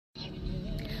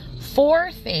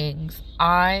4 things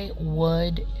I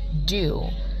would do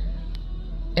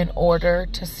in order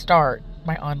to start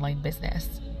my online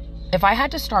business. If I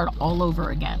had to start all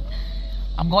over again,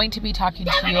 I'm going to be talking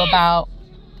to you about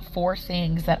 4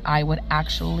 things that I would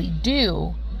actually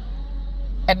do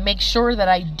and make sure that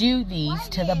I do these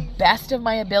to the best of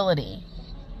my ability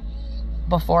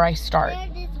before I start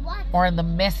or in the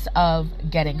midst of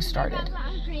getting started.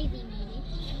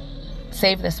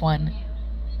 Save this one,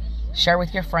 share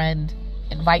with your friend,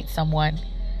 invite someone,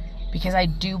 because I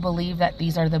do believe that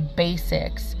these are the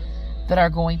basics that are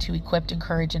going to equip,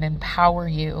 encourage, and empower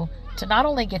you to not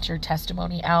only get your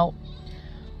testimony out,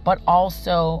 but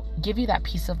also give you that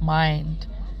peace of mind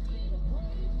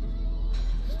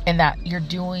and that you're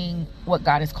doing what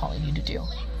God is calling you to do.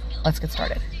 Let's get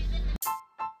started.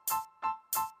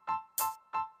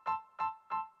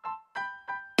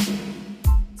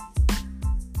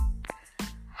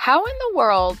 How in the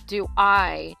world do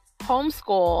I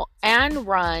homeschool and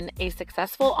run a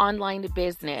successful online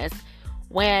business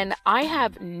when I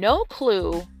have no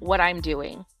clue what I'm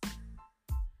doing?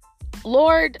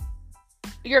 Lord,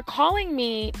 you're calling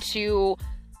me to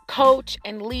coach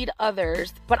and lead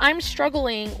others, but I'm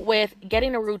struggling with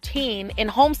getting a routine in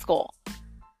homeschool.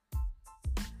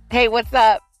 Hey, what's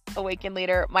up, Awakened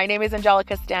Leader? My name is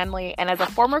Angelica Stanley, and as a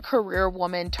former career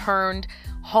woman turned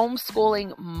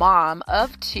homeschooling mom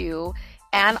of 2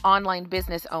 and online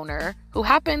business owner who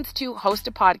happens to host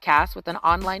a podcast with an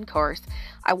online course,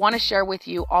 I want to share with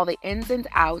you all the ins and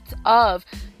outs of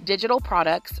digital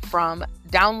products, from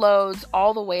downloads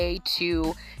all the way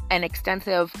to an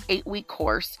extensive 8-week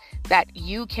course that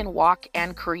you can walk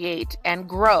and create and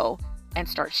grow and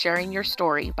start sharing your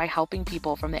story by helping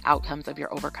people from the outcomes of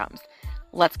your overcomes.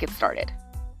 Let's get started.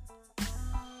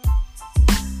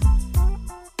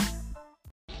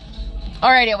 All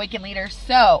right, Awakened Leaders.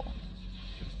 So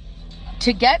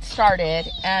to get started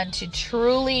and to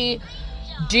truly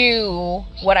do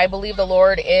what I believe the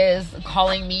Lord is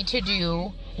calling me to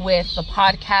do with the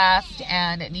podcast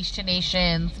and Niche to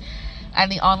Nations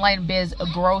and the Online Biz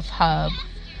Growth Hub,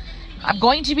 I'm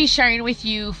going to be sharing with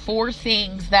you 4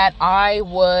 things that I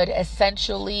would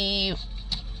essentially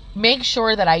make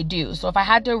sure that I do. So if I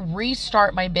had to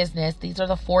restart my business, these are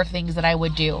the 4 things that I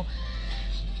would do.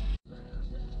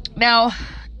 Now,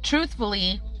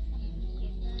 truthfully,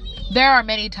 there are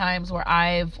many times where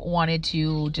I've wanted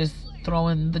to just throw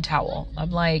in the towel.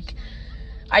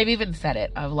 I've even said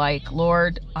it. I'm like,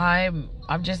 Lord, I'm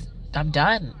done. I'm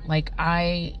done.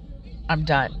 I'm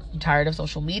tired of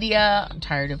social media. I'm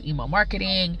tired of email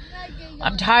marketing.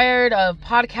 I'm tired of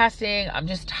podcasting. I'm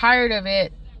just tired of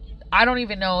it. I don't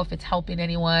even know if it's helping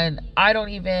anyone. I've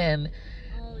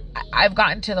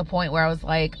gotten to the point where I was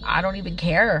like, I don't even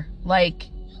care.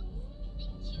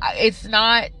 It's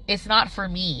not for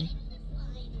me.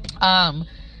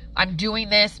 I'm doing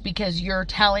this because you're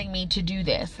telling me to do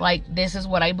this. This is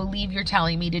what I believe you're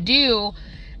telling me to do.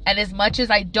 And as much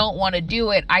as I don't want to do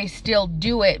it, I still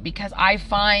do it because I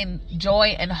find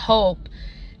joy and hope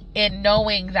in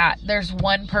knowing that there's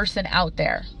one person out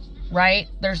there, right?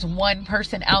 There's one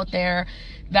person out there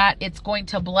that it's going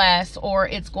to bless or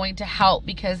it's going to help,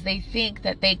 because they think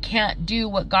that they can't do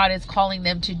what God is calling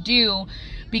them to do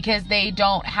because they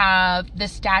don't have the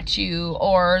statue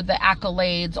or the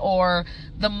accolades or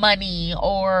the money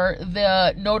or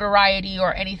the notoriety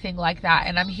or anything like that.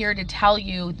 And I'm here to tell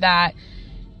you that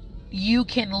you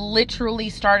can literally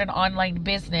start an online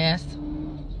business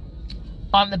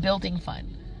on the building fund.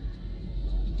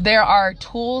 There are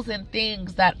tools and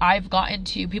things that I've gotten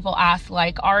to. People ask,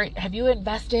 have you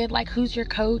invested? Who's your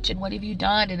coach and what have you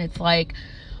done? And it's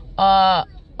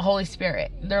Holy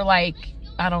Spirit. They're like,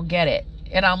 I don't get it.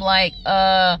 And I'm like,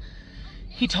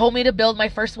 he told me to build my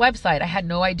first website. I had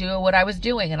no idea what I was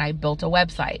doing, and I built a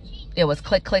website. It was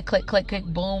click, click, click, click, click,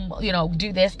 boom,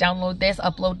 do this, download this,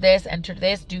 upload this, enter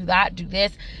this, do that, do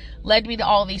this. Led me to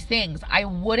all these things. I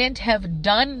wouldn't have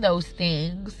done those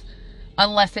things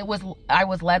unless I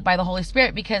was led by the Holy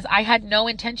Spirit, because I had no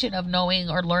intention of knowing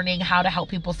or learning how to help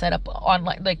people set up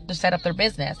online, to set up their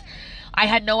business. I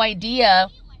had no idea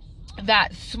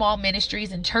that small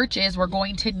ministries and churches were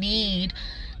going to need,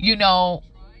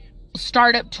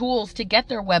 startup tools to get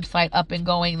their website up and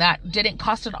going that didn't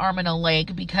cost an arm and a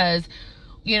leg, because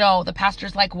the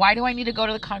pastor's like, why do I need to go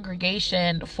to the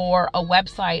congregation for a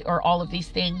website or all of these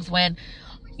things when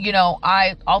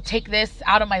I'll take this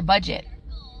out of my budget.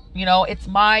 It's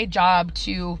my job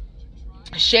to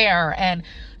share and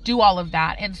do all of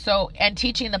that. And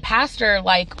teaching the pastor,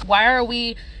 why are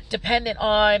we dependent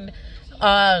on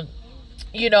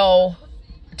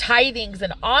tithings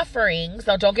and offerings.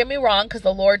 Now, don't get me wrong, because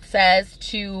the Lord says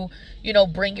to,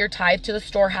 bring your tithe to the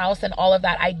storehouse and all of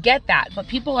that. I get that. But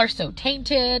people are so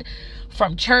tainted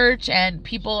from church, and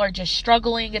people are just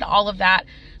struggling and all of that.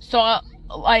 So,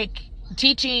 like,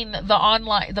 teaching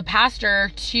the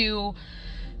pastor to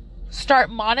start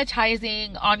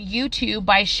monetizing on YouTube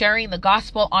by sharing the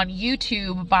gospel on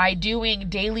YouTube, by doing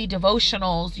daily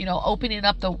devotionals, opening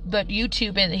up the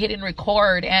YouTube and hitting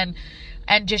record and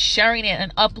just sharing it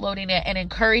and uploading it and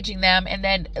encouraging them, and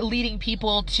then leading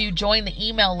people to join the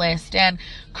email list and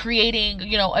creating,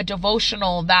 a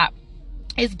devotional that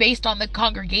is based on the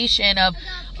congregation of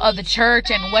the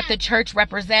church and what the church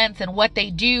represents and what they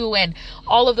do and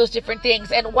all of those different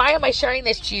things. And why am I sharing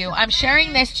this to you? I'm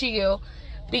sharing this to you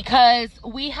because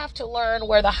we have to learn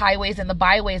where the highways and the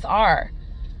byways are.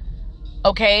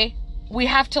 Okay? We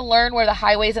have to learn where the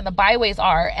highways and the byways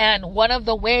are. And one of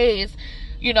the ways,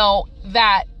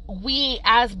 that we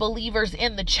as believers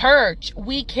in the church,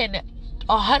 we can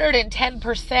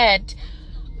 110%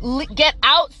 get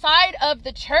outside of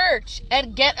the church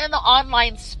and get in the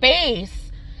online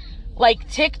space, like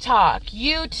TikTok,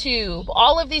 YouTube,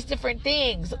 all of these different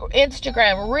things,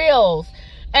 Instagram, Reels,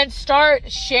 and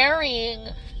start sharing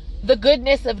the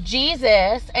goodness of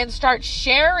Jesus, and start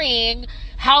sharing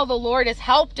how the Lord has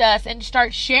helped us, and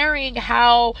start sharing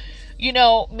how,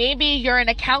 maybe you're an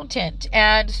accountant,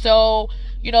 and so,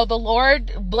 the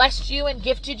Lord blessed you and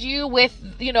gifted you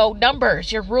with,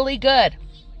 numbers. You're really good.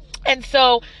 And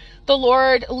so the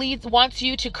Lord wants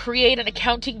you to create an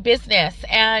accounting business,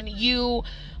 and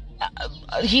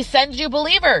He sends you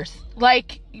believers.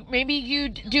 Like, maybe you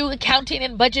do accounting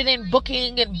and budgeting,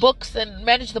 booking and books, and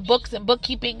manage the books and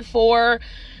bookkeeping for,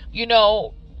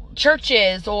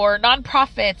 churches or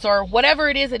nonprofits or whatever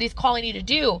it is that He's calling you to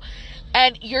do.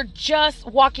 And you're just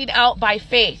walking out by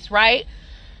faith, right?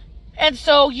 And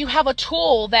so you have a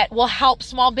tool that will help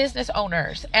small business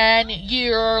owners. And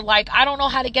you're like, I don't know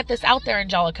how to get this out there,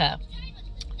 Angelica.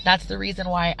 That's the reason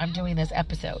why I'm doing this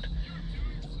episode.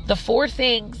 The 4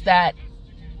 things that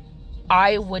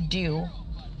I would do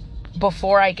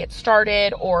before I get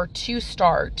started or to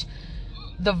start,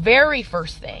 the very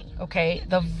first thing, okay?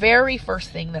 The very first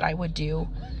thing that I would do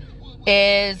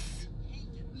is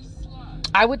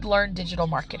I would learn digital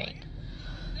marketing.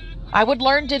 I would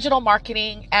learn digital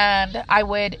marketing, and I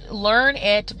would learn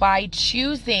it by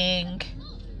choosing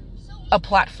a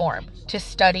platform to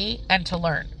study and to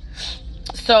learn.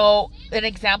 So an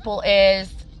example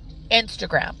is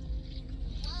Instagram.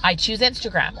 I choose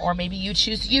Instagram, or maybe you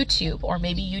choose YouTube, or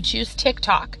maybe you choose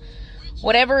TikTok.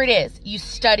 Whatever it is, you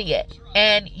study it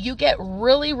and you get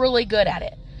really, really good at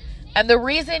it. And the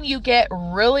reason you get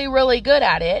really, really good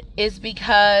at it is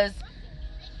because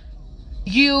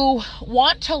you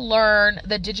want to learn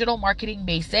the digital marketing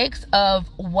basics of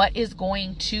what is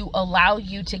going to allow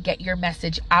you to get your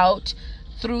message out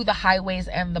through the highways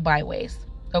and the byways.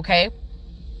 Okay?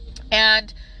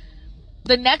 And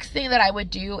the next thing that I would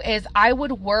do is I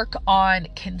would work on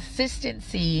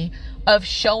consistency of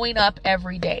showing up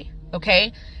every day.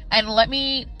 Okay? And let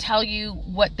me tell you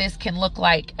what this can look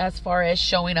like as far as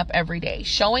showing up every day.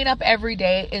 Showing up every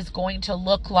day is going to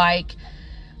look like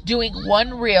doing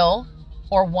one reel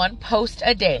or one post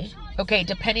a day, okay,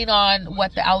 depending on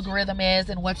what the algorithm is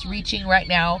and what's reaching right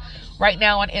now. Right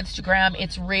now on Instagram,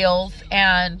 it's Reels,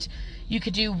 and you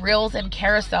could do Reels and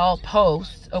carousel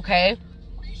posts, okay,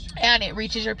 and it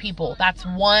reaches your people. That's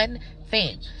one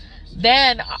thing.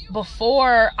 Then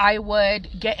before I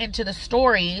would get into the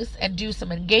stories and do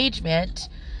some engagement,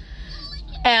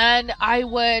 and I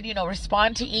would,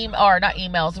 respond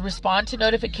to respond to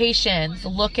notifications,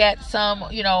 look at some,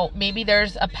 maybe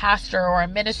there's a pastor or a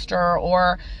minister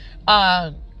or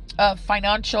a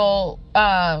financial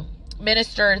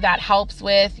minister that helps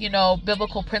with,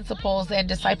 biblical principles and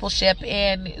discipleship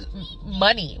in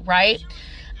money, right?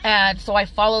 And so I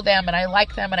follow them and I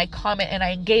like them and I comment and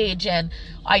I engage and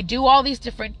I do all these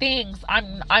different things.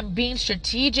 I'm being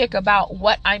strategic about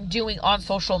what I'm doing on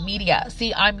social media.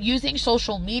 See, I'm using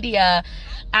social media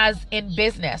as in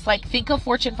business. Like, think of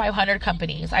Fortune 500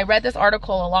 companies. I read this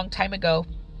article a long time ago,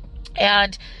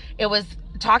 and it was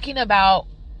talking about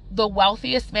the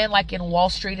wealthiest men, like in Wall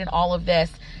Street and all of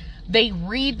this. They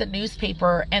read the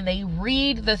newspaper and they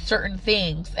read the certain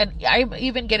things. And I'm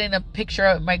even getting a picture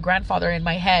of my grandfather in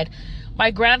my head. My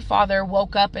grandfather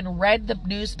woke up and read the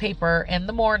newspaper in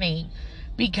the morning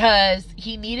because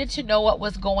he needed to know what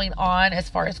was going on as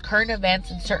far as current events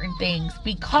and certain things,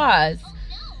 because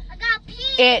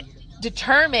it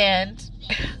determined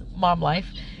mom life.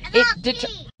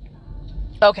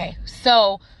 Okay,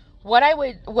 so what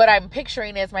I'm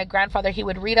picturing is my grandfather, he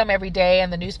would read them every day in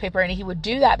the newspaper, and he would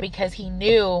do that because he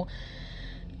knew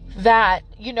that,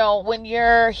 you know, when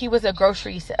he was a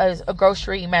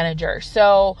grocery manager.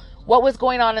 So what was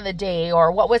going on in the day,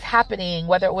 or what was happening,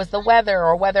 whether it was the weather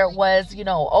or whether it was, you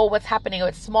know, oh, what's happening,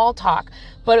 it's small talk,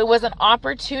 but it was an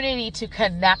opportunity to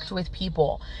connect with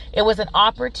people. It was an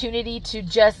opportunity to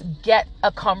just get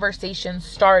a conversation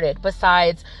started,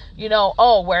 besides, you know,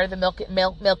 oh, where are the milk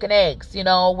and eggs, you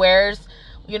know, where's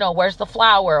the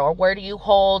flour, or where do you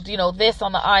hold, you know, this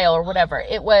on the aisle, or whatever.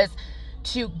 It was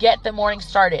to get the morning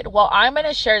started. Well, I'm going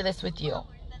to share this with you.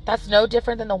 That's no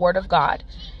different than the Word of God.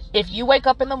 If you wake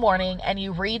up in the morning and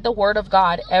you read the Word of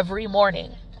God every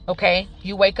morning, okay?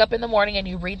 You wake up in the morning and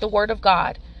you read the Word of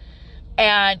God,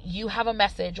 and you have a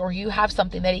message, or you have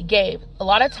something that He gave. A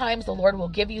lot of times the Lord will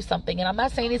give you something, and I'm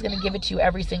not saying He's going to give it to you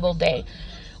every single day,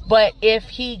 but if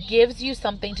He gives you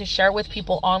something to share with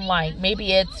people online,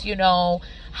 maybe it's, you know,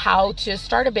 how to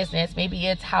start a business, maybe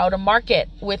it's how to market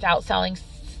without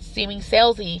seeming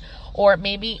salesy, or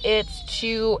maybe it's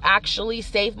to actually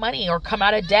save money or come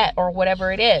out of debt, or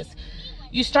whatever it is.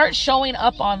 You start showing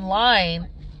up online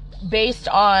based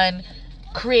on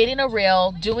creating a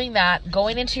reel, doing that,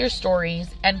 going into your stories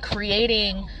and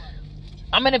creating.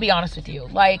 I'm going to be honest with you.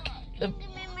 Like,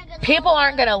 people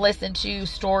aren't going to listen to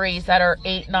stories that are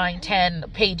 8, 9, 10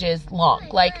 pages long.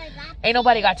 Like, ain't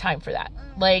nobody got time for that.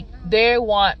 Like, they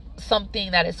want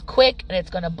something that is quick, and it's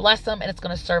going to bless them, and it's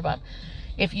going to serve them.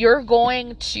 If you're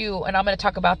going to, and I'm going to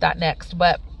talk about that next,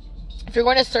 but if you're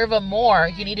going to serve them more,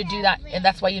 you need to do that. And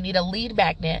that's why you need a lead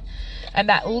magnet. And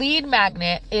that lead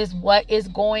magnet is what is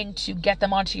going to get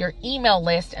them onto your email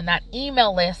list. And that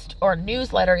email list or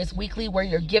newsletter is weekly, where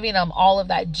you're giving them all of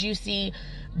that juicy,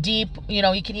 deep, you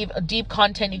know, you can even deep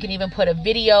content. You can even put a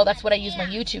video. That's what I use my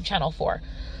YouTube channel for.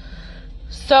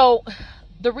 So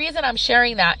the reason I'm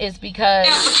sharing that is because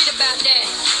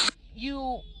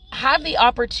you have the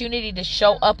opportunity to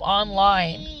show up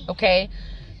online, okay?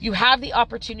 You have the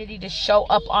opportunity to show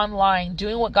up online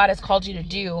doing what God has called you to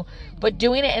do, but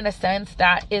doing it in a sense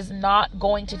that is not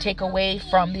going to take away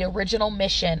from the original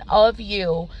mission of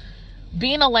you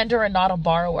being a lender and not a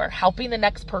borrower, helping the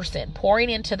next person, pouring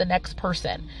into the next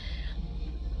person.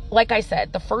 Like I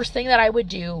said, the first thing that I would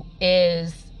do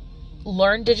is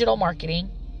learn digital marketing,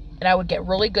 and I would get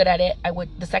really good at it.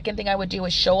 The second thing I would do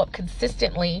is show up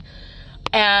consistently.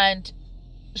 And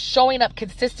showing up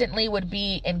consistently would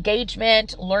be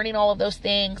engagement, learning all of those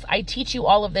things. I teach you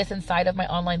all of this inside of my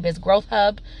online biz growth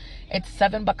hub. It's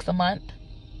 $7 a month.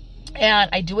 And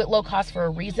I do it low cost for a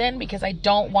reason, because I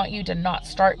don't want you to not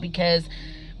start because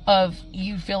of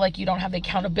you feel like you don't have the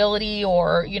accountability,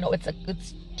 or, you know, it's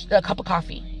a cup of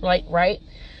coffee, right?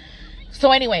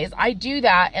 So anyways, I do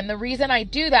that. And the reason I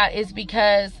do that is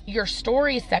because your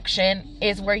story section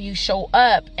is where you show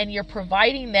up and you're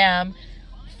providing them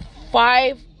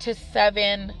 5 to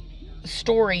 7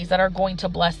 stories that are going to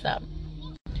bless them.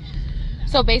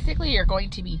 So basically, you're going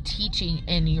to be teaching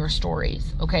in your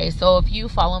stories. Okay. So if you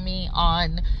follow me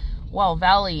on Wall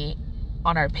Valley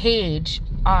on our page,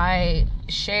 I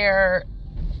share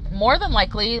more than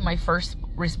likely my first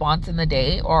response in the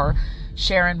day, or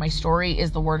share in my story,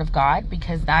 is the Word of God,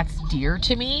 because that's dear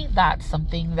to me. That's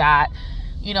something that,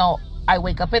 you know, I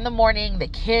wake up in the morning, the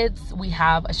kids, we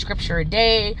have a scripture a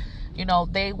day. You know,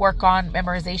 they work on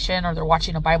memorization, or they're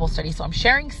watching a Bible study. So I'm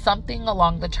sharing something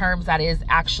along the terms that is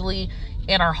actually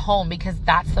in our home, because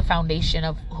that's the foundation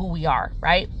of who we are,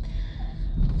 right?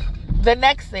 The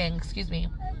next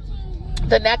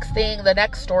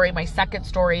story, my second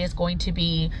story is going to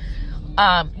be,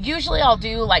 usually I'll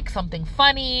do like something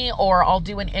funny, or I'll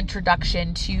do an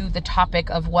introduction to the topic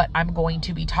of what I'm going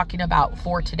to be talking about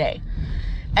for today.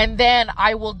 And then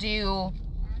I will do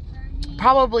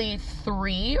probably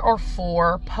 3 or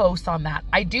 4 posts on that.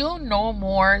 I do no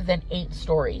more than 8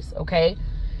 stories, okay?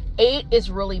 8 is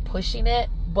really pushing it,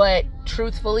 but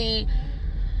truthfully,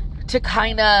 to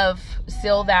kind of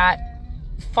seal that,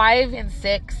 5 and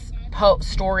 6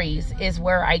 stories is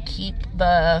where I keep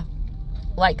the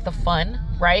fun,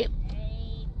 right?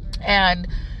 And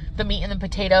the meat and the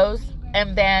potatoes.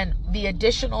 And then the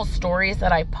additional stories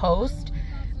that I post,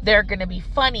 they're going to be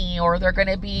funny, or they're going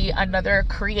to be another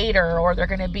creator, or they're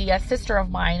going to be a sister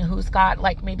of mine who's got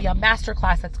like maybe a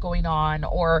masterclass that's going on,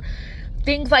 or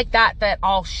things like that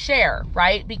I'll share,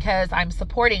 right? Because I'm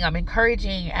supporting, I'm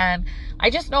encouraging, and I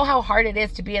just know how hard it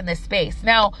is to be in this space.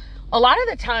 Now, a lot of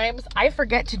the times I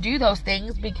forget to do those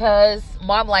things because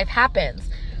mom life happens,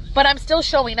 but I'm still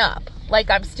showing up.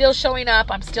 Like, I'm still showing up.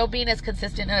 I'm still being as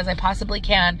consistent as I possibly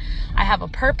can. I have a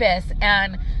purpose,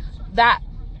 and that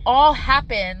all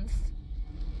happens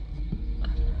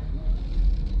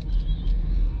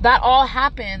that all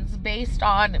happens based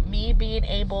on me being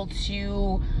able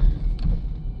to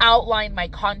outline my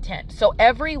content. So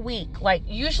every week, like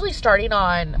usually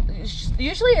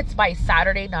it's by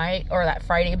Saturday night or that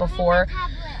Friday before.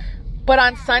 But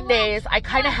on Sundays, I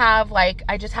kind of have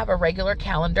I just have a regular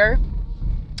calendar.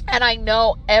 And I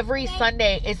know every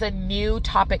Sunday is a new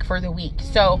topic for the week.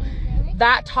 So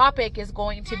that topic is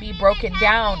going to be broken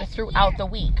down throughout the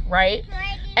week, right?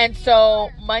 And so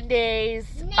Mondays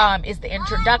is the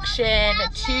introduction.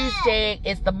 Tuesday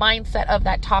is the mindset of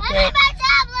that topic.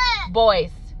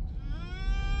 Boys.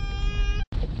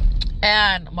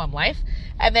 And mom life.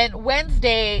 And then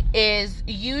Wednesday is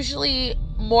usually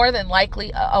more than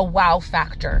likely a wow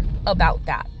factor about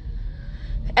that.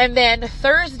 And then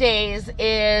Thursdays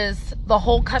is the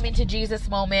whole coming to Jesus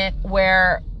moment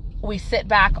where we sit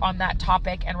back on that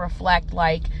topic and reflect,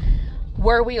 like,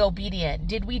 were we obedient?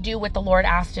 Did we do what the Lord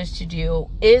asked us to do?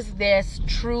 Is this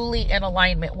truly in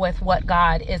alignment with what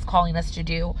God is calling us to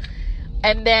do?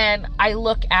 And then I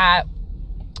look at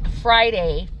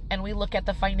Friday and we look at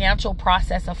the financial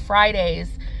process of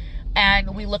Fridays,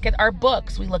 and we look at our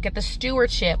books, we look at the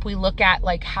stewardship, we look at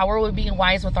like how are we being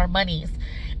wise with our monies.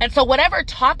 And so whatever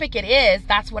topic it is,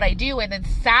 that's what I do. And then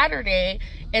Saturday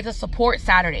is a support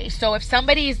Saturday. So if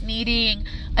somebody's needing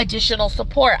additional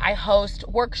support, I host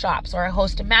workshops, or I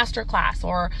host a masterclass,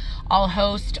 or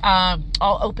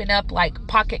I'll open up like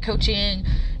pocket coaching,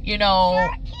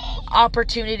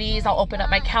 opportunities. I'll open up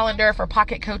my calendar for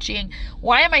pocket coaching.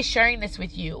 Why am I sharing this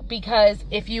with you? Because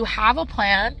if you have a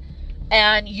plan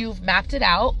and you've mapped it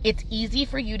out, it's easy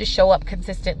for you to show up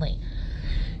consistently.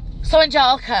 So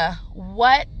Angelica,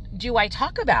 what do I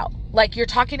talk about? Like, you're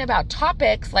talking about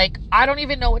topics, like I don't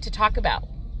even know what to talk about.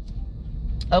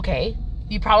 Okay,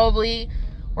 you probably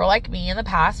were like me in the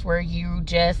past where you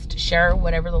just share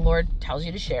whatever the Lord tells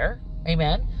you to share.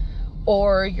 Amen.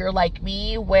 Or you're like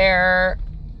me where,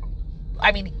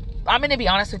 I'm going to be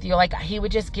honest with you, like he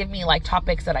would just give me like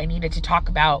topics that I needed to talk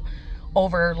about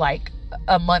over like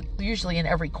a month, usually in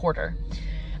every quarter.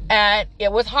 And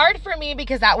it was hard for me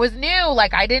because that was new.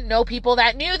 Like I didn't know people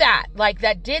that knew that, like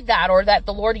that did that, or that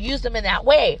the Lord used them in that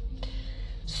way.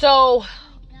 So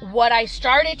what I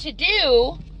started to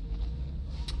do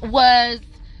was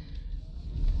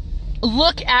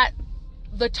look at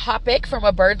the topic from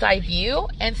a bird's eye view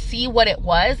and see what it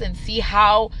was and see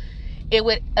how it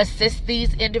would assist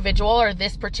these individual or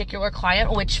this particular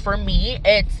client, which for me,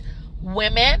 it's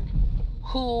women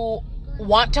who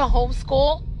want to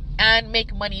homeschool and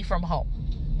make money from home.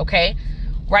 Okay.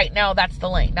 Right now, that's the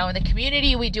lane. Now in the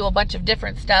community, we do a bunch of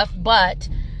different stuff, but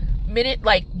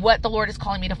what the Lord is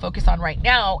calling me to focus on right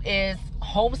now is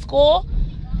homeschool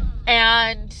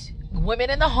and women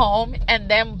in the home, and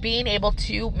them being able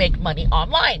to make money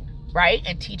online, right?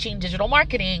 And teaching digital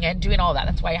marketing and doing all that.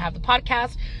 That's why I have the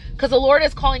podcast, because the Lord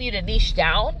is calling you to niche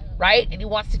down, right? And he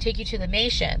wants to take you to the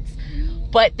nations.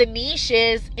 But the niche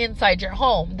is inside your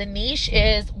home. The niche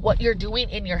is what you're doing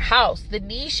in your house. The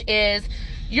niche is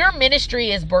your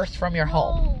ministry is birthed from your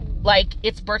home. Like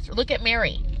it's birthed. Look at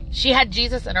Mary. She had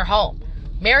Jesus in her home.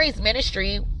 Mary's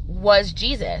ministry was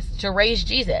Jesus, to raise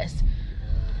Jesus.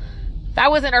 That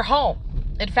was in her home.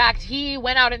 In fact, he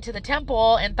went out into the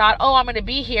temple and thought, oh, I'm going to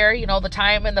be here. The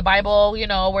time in the Bible,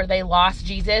 where they lost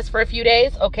Jesus for a few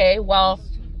days. Okay, well,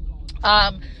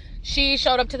 she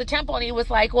showed up to the temple and he was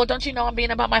like, well, don't you know I'm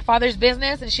being about my Father's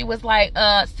business? And she was like,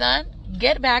 son,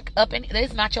 get back up. And it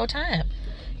is not your time.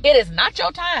 It is not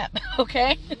your time.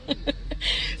 Okay.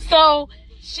 So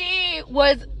she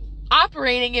was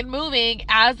operating and moving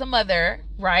as a mother,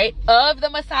 right, of the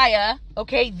Messiah.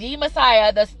 Okay. The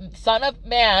Messiah, the Son of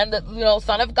Man, the,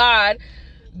 Son of God,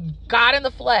 God in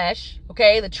the flesh.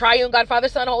 Okay. The triune God, Father,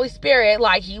 Son, Holy Spirit.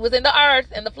 Like he was in the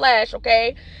earth in the flesh.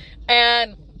 Okay.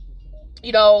 And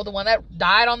the one that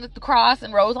died on the cross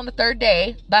and rose on the third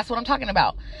day. That's what I'm talking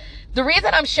about. The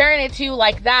reason I'm sharing it to you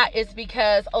like that is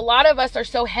because a lot of us are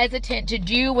so hesitant to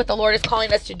do what the Lord is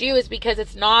calling us to do, is because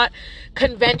it's not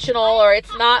conventional, or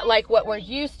it's not like what we're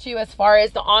used to as far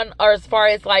as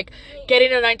like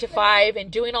getting a 9-to-5 and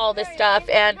doing all this stuff.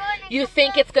 And you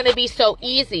think it's going to be so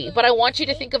easy, but I want you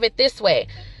to think of it this way.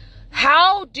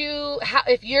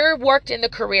 If you're worked in the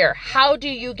career, how do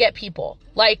you get people?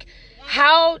 Like,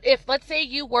 if let's say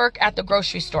you work at the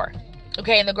grocery store,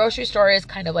 okay, and the grocery store is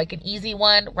kind of like an easy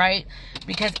one, right?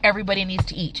 Because everybody needs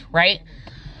to eat, right?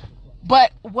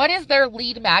 But what is their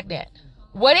lead magnet?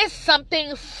 What is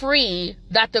something free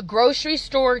that the grocery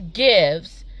store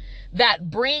gives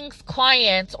that brings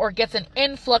clients or gets an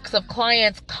influx of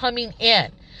clients coming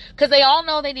in? Because they all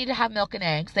know they need to have milk and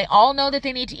eggs. They all know that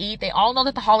they need to eat. They all know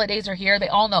that the holidays are here. They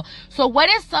all know. So what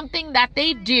is something that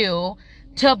they do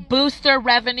to boost their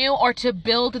revenue or to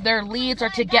build their leads or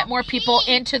to get more people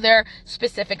into their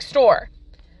specific store.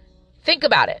 Think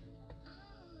about it.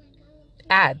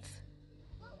 Ads.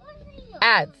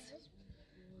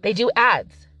 They do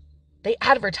ads. They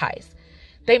advertise.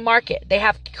 They market. They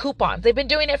have coupons. They've been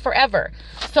doing it forever.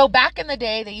 So back in the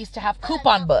day, they used to have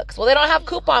coupon books. Well, they don't have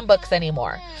coupon books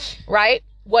anymore, right?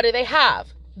 What do they have?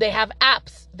 They have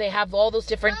apps. They have all those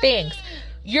different things.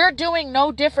 You're doing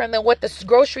no different than what the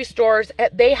grocery stores,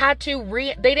 they didn't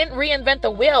reinvent the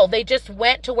wheel. They just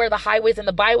went to where the highways and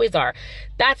the byways are.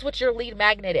 That's what your lead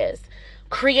magnet is.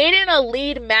 Creating a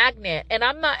lead magnet. And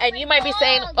you might be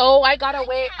saying, oh, I gotta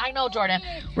wait. I know, Jordan.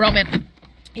 Roman,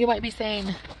 you might be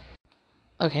saying,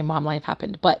 okay, mom life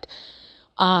happened. But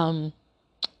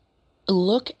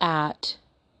look at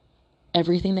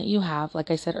everything that you have. Like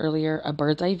I said earlier, a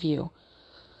bird's eye view.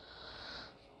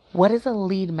 What is a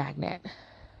lead magnet?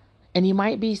 And you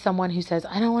might be someone who says,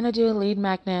 I don't want to do a lead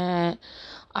magnet.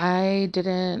 I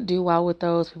didn't do well with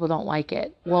those. People don't like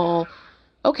it. Well,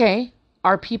 okay.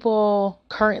 Are people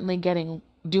currently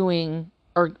doing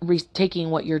or taking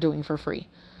what you're doing for free?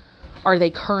 Are they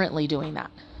currently doing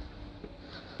that?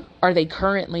 Are they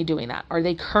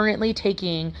currently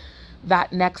taking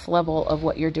that next level of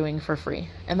what you're doing for free?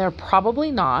 And they're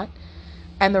probably not.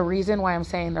 And the reason why I'm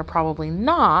saying they're probably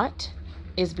not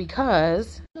is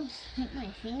because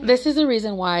this is the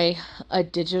reason why a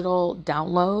digital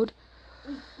download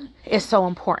is so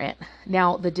important.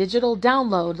 Now, the digital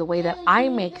download, the way that I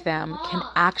make them, can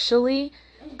actually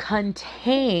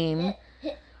contain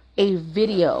a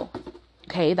video,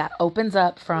 okay, that opens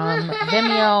up from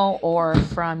Vimeo or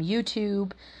from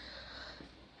YouTube.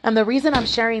 And the reason I'm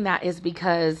sharing that is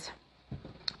because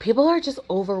people are just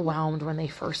overwhelmed when they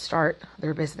first start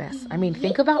their business. I mean,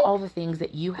 think about all the things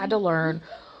that you had to learn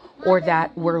or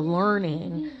that we're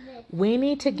learning. We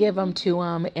need to give them to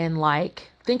them in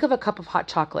think of a cup of hot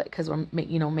chocolate, because we're,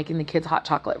 making the kids hot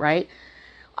chocolate, right?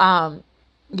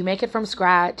 You make it from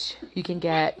scratch. You can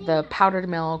get the powdered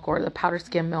milk or the powdered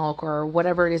skim milk or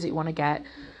whatever it is that you want to get.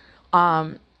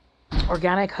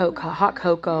 Organic hot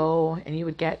cocoa, and you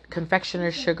would get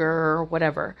confectioner's sugar or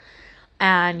whatever.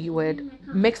 And you would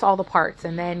mix all the parts,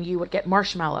 and then you would get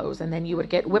marshmallows, and then you would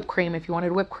get whipped cream if you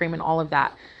wanted whipped cream and all of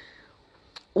that.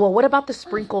 Well, what about the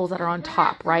sprinkles that are on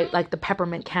top, right? Like the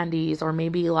peppermint candies, or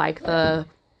maybe like the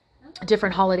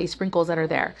different holiday sprinkles that are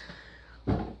there.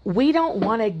 We don't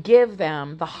want to give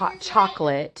them the hot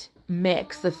chocolate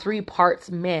mix, the 3 parts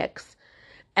mix,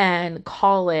 and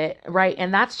call it, right?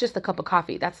 And that's just a cup of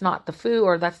coffee. That's not the food,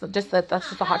 or that's just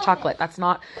the hot chocolate. That's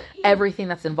not everything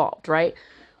that's involved, right?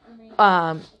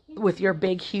 With your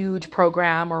big, huge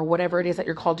program or whatever it is that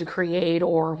you're called to create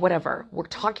or whatever. We're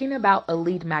talking about a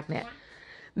lead magnet.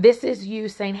 This is you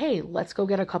saying, hey, let's go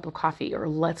get a cup of coffee, or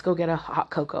let's go get a hot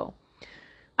cocoa.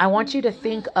 I want you to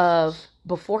think of,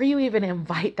 before you even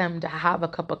invite them to have a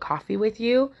cup of coffee with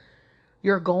you,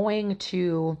 you're going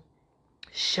to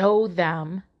show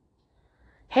them,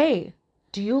 hey,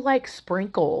 do you like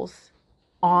sprinkles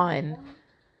on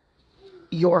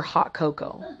your hot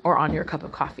cocoa or on your cup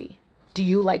of coffee? Do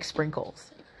you like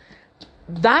sprinkles?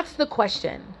 That's the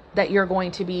question that you're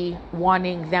going to be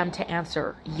wanting them to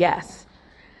answer yes.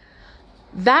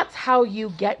 That's how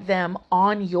you get them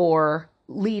on your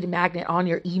lead magnet, on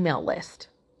your email list.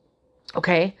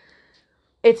 Okay?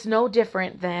 It's no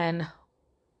different than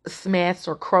Smith's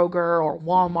or Kroger or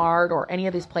Walmart or any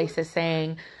of these places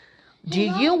saying, do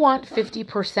you want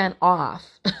 50% off?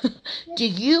 Do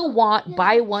you want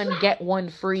buy one, get one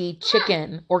free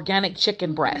chicken, organic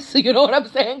chicken breast? You know what I'm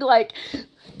saying?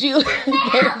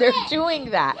 They're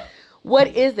doing that. What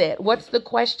is it? What's the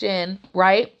question,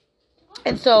 right?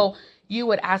 And so you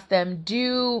would ask them,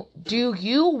 do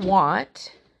you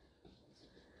want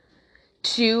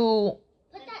to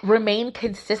remain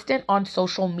consistent on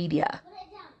social media?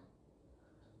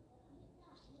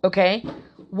 Okay?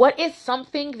 What is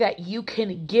something that you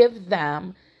can give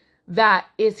them that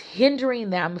is hindering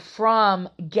them from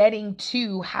getting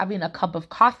to having a cup of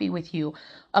coffee with you?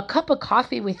 A cup of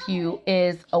coffee with you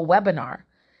is a webinar.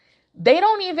 They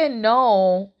don't even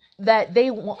know that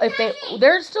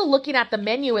they're still looking at the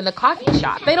menu in the coffee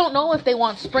shop. They don't know if they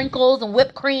want sprinkles and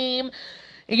whipped cream,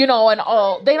 and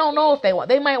all. They don't know if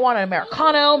they might want an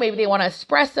Americano, maybe they want an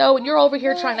espresso, and you're over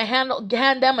here trying to hand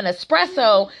them an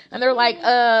espresso, and they're like,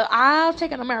 I'll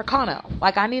take an Americano.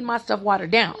 I need my stuff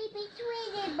watered down.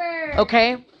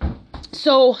 Okay?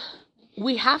 So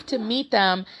we have to meet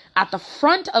them at the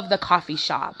front of the coffee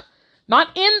shop.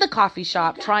 Not in the coffee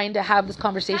shop trying to have this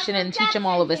conversation and teach them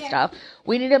all of this stuff.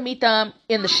 We need to meet them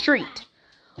in the street.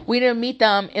 We need to meet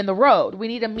them in the road. We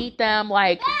need to meet them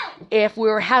like if we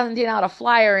were handing out a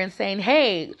flyer and saying,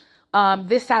 hey,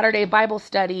 this Saturday Bible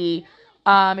study,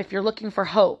 if you're looking for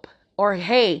hope, or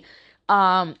hey,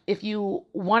 if you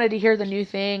wanted to hear the new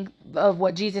thing of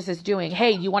what Jesus is doing,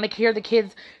 hey, you want to hear the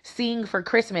kids sing for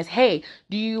Christmas? Hey,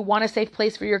 do you want a safe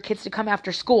place for your kids to come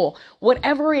after school?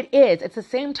 Whatever it is, it's the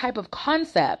same type of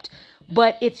concept,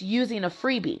 but it's using a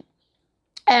freebie.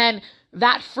 And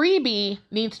that freebie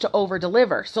needs to over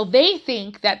deliver. So they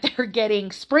think that they're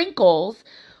getting sprinkles,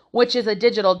 which is a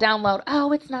digital download.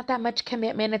 Oh, it's not that much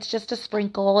commitment. It's just a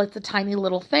sprinkle. It's a tiny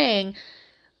little thing.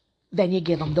 Then you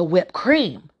give them the whipped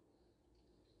cream.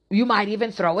 You might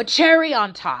even throw a cherry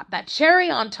on top. That cherry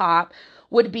on top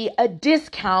would be a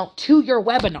discount to your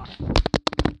webinar.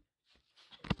 And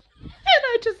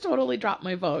I just totally dropped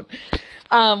my phone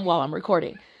while I'm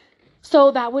recording.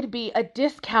 So that would be a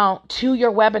discount to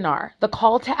your webinar, the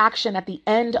call to action at the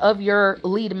end of your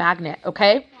lead magnet,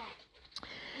 okay?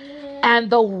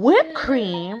 And the whipped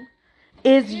cream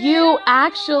is you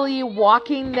actually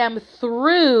walking them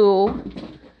through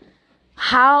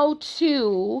how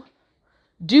to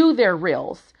do their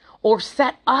reels or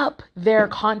set up their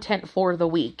content for the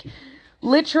week.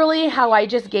 Literally how I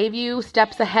just gave you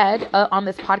steps ahead on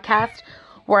this podcast,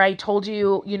 where I told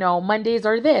you, Mondays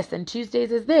are this and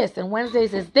Tuesdays is this and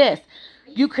Wednesdays is this.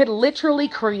 You could literally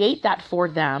create that for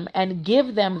them and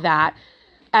give them that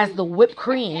as the whipped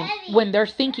cream when they're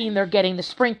thinking they're getting the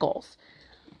sprinkles.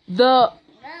 The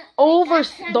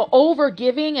over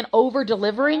giving and over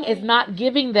delivering is not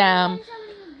giving them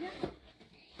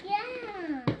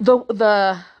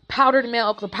the powdered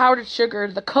milk, the powdered sugar,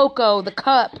 the cocoa, the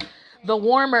cup, the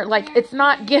warmer, like it's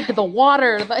not giving the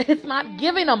water, it's not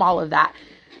giving them all of that.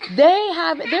 They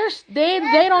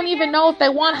don't even know if they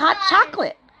want hot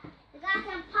chocolate.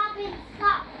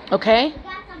 Okay?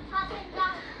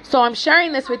 So I'm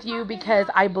sharing this with you because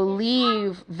I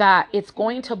believe that it's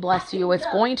going to bless you. It's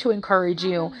going to encourage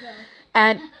you.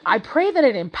 And I pray that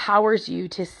it empowers you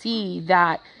to see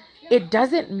that it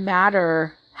doesn't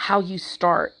matter how you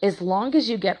start, as long as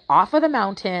you get off of the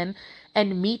mountain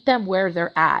and meet them where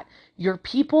they're at. Your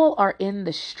people are in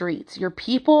the streets. Your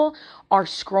people are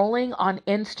scrolling on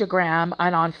Instagram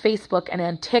and on Facebook and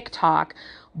on TikTok,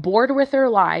 bored with their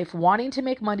life, wanting to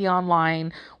make money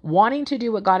online, wanting to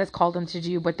do what God has called them to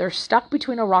do, but they're stuck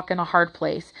between a rock and a hard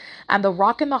place. And the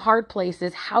rock and the hard place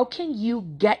is, how can you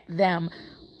get them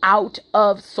out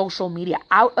of social media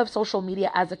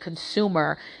as a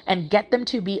consumer and get them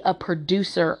to be a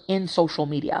producer in social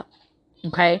media?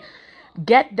 Okay?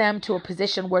 Get them to a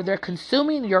position where they're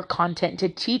consuming your content to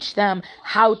teach them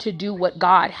how to do what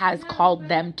God has called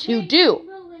them to do.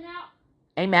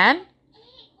 Amen.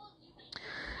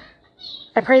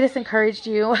 I pray this encouraged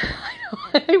you.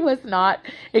 I was not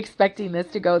expecting this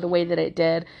to go the way that it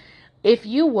did. If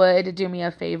you would do me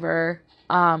a favor,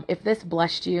 if this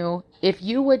blessed you, if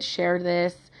you would share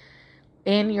this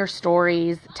in your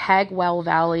stories, tag Well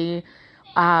Valley,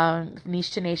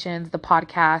 Niche to Nations, the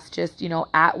podcast, just,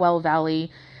 at Well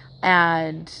Valley,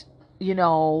 and,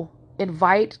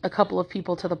 invite a couple of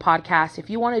people to the podcast. If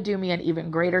you want to do me an even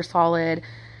greater solid,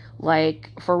 like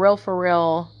for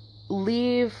real,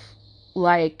 leave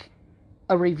like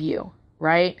a review,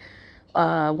 right?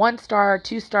 1 star,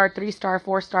 2 star, 3 star,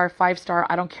 4 star, 5 star.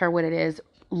 I don't care what it is.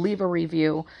 Leave a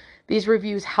review. These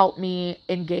reviews help me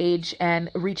engage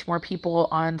and reach more people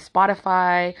on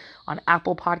Spotify, on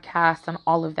Apple Podcasts, and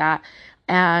all of that.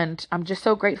 And I'm just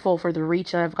so grateful for the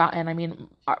reach that I've gotten. I mean,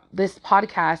 this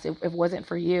podcast, if it wasn't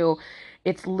for you,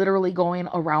 it's literally going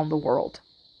around the world.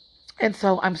 And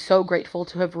so I'm so grateful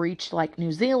to have reached like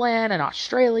New Zealand and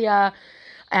Australia.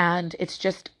 And it's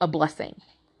just a blessing.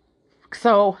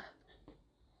 So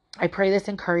I pray this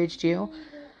encouraged you.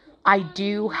 I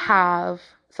do have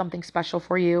something special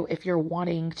for you if you're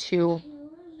wanting to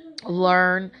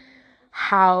learn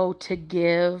how to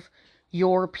give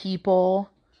your people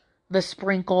the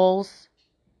sprinkles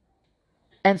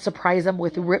and surprise them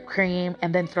with whipped cream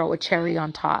and then throw a cherry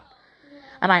on top.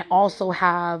 And I also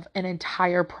have an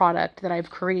entire product that I've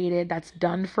created that's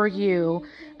done for you,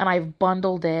 and I've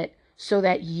bundled it so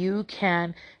that you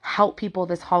can help people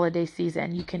this holiday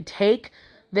season. You can take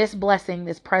this blessing,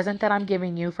 this present that I'm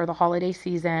giving you for the holiday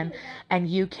season, and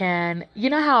you can,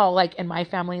 how like in my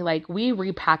family, like we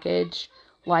repackage,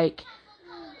 like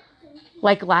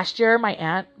last year, my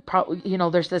aunt probably,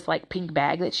 there's this like pink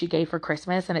bag that she gave for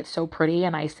Christmas, and it's so pretty,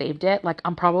 and I saved it. Like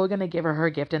I'm probably going to give her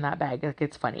a gift in that bag. Like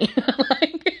it's funny.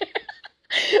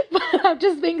 But I'm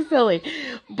just being silly.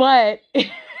 But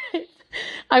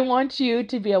I want you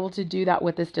to be able to do that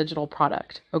with this digital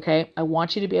product, okay? I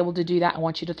want you to be able to do that. I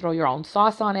want you to throw your own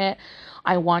sauce on it.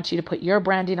 I want you to put your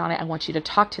branding on it. I want you to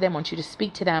talk to them. I want you to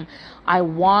speak to them. I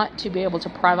want to be able to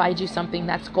provide you something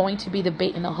that's going to be the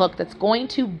bait and the hook, that's going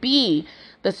to be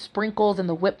the sprinkles and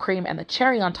the whipped cream and the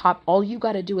cherry on top. All you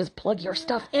got to do is plug your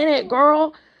stuff in it,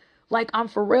 girl. Like, I'm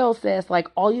for real, sis. Like,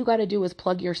 all you got to do is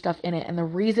plug your stuff in it. And the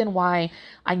reason why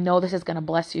I know this is going to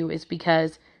bless you is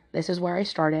because this is where I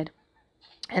started.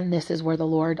 And this is where the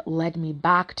Lord led me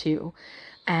back to.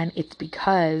 And it's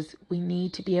because we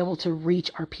need to be able to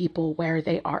reach our people where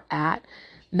they are at.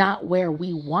 Not where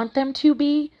we want them to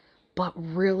be, but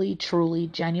really, truly,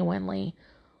 genuinely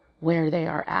where they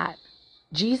are at.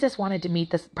 Jesus wanted to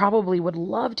meet this, probably would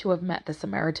love to have met the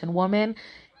Samaritan woman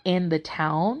in the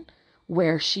town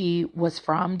where she was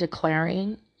from,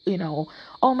 declaring,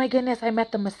 oh my goodness, I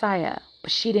met the Messiah.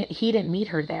 But he didn't meet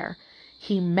her there.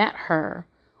 He met her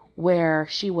where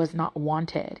she was not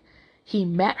wanted. He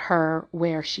met her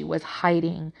where she was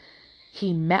hiding.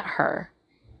 He met her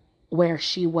where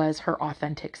she was her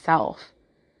authentic self,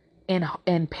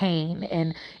 in pain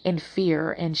and in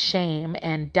fear and shame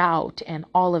and doubt and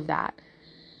all of that.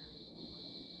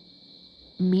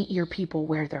 Meet your people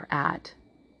where they're at.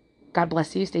 God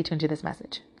bless you. Stay tuned to this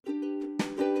message.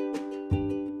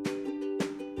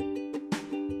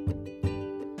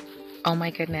 Oh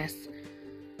my goodness.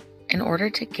 In order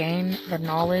to gain the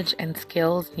knowledge and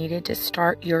skills needed to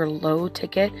start your low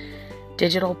ticket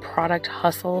digital product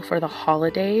hustle for the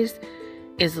holidays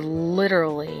is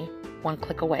literally one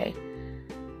click away.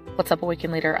 What's up,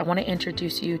 Awaken Leader? I want to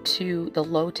introduce you to the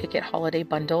low ticket holiday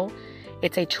bundle.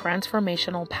 It's a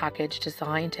transformational package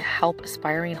designed to help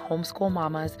aspiring homeschool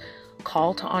mamas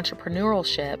call to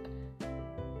entrepreneurship,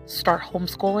 start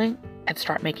homeschooling, and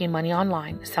start making money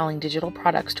online selling digital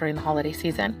products during the holiday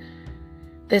season.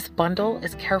 This bundle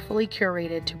is carefully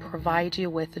curated to provide you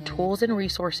with the tools and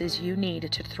resources you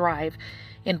need to thrive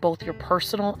in both your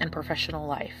personal and professional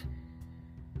life.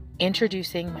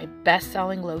 Introducing my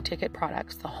best-selling low-ticket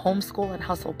products, the Homeschool and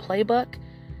Hustle Playbook,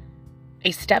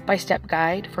 a step-by-step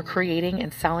guide for creating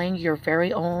and selling your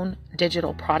very own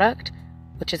digital product,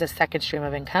 which is a second stream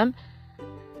of income,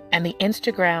 and the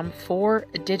Instagram for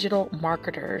digital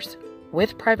marketers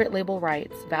with private label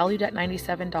rights valued at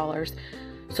 $97,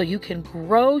 so you can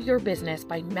grow your business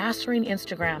by mastering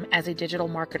Instagram as a digital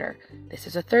marketer. This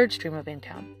is a third stream of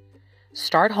income.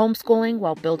 Start homeschooling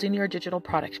while building your digital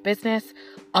product business,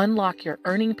 unlock your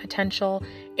earning potential,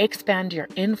 expand your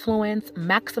influence,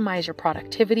 maximize your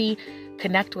productivity,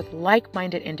 connect with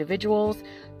like-minded individuals.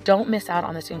 Don't miss out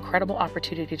on this incredible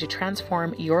opportunity to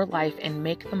transform your life and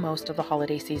make the most of the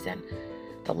holiday season.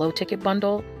 The low ticket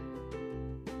bundle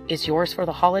is yours for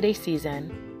the holiday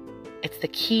season. It's the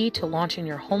key to launching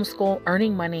your homeschool,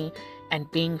 earning money, and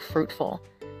being fruitful.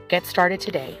 Get started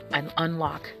today and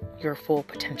unlock your full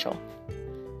potential.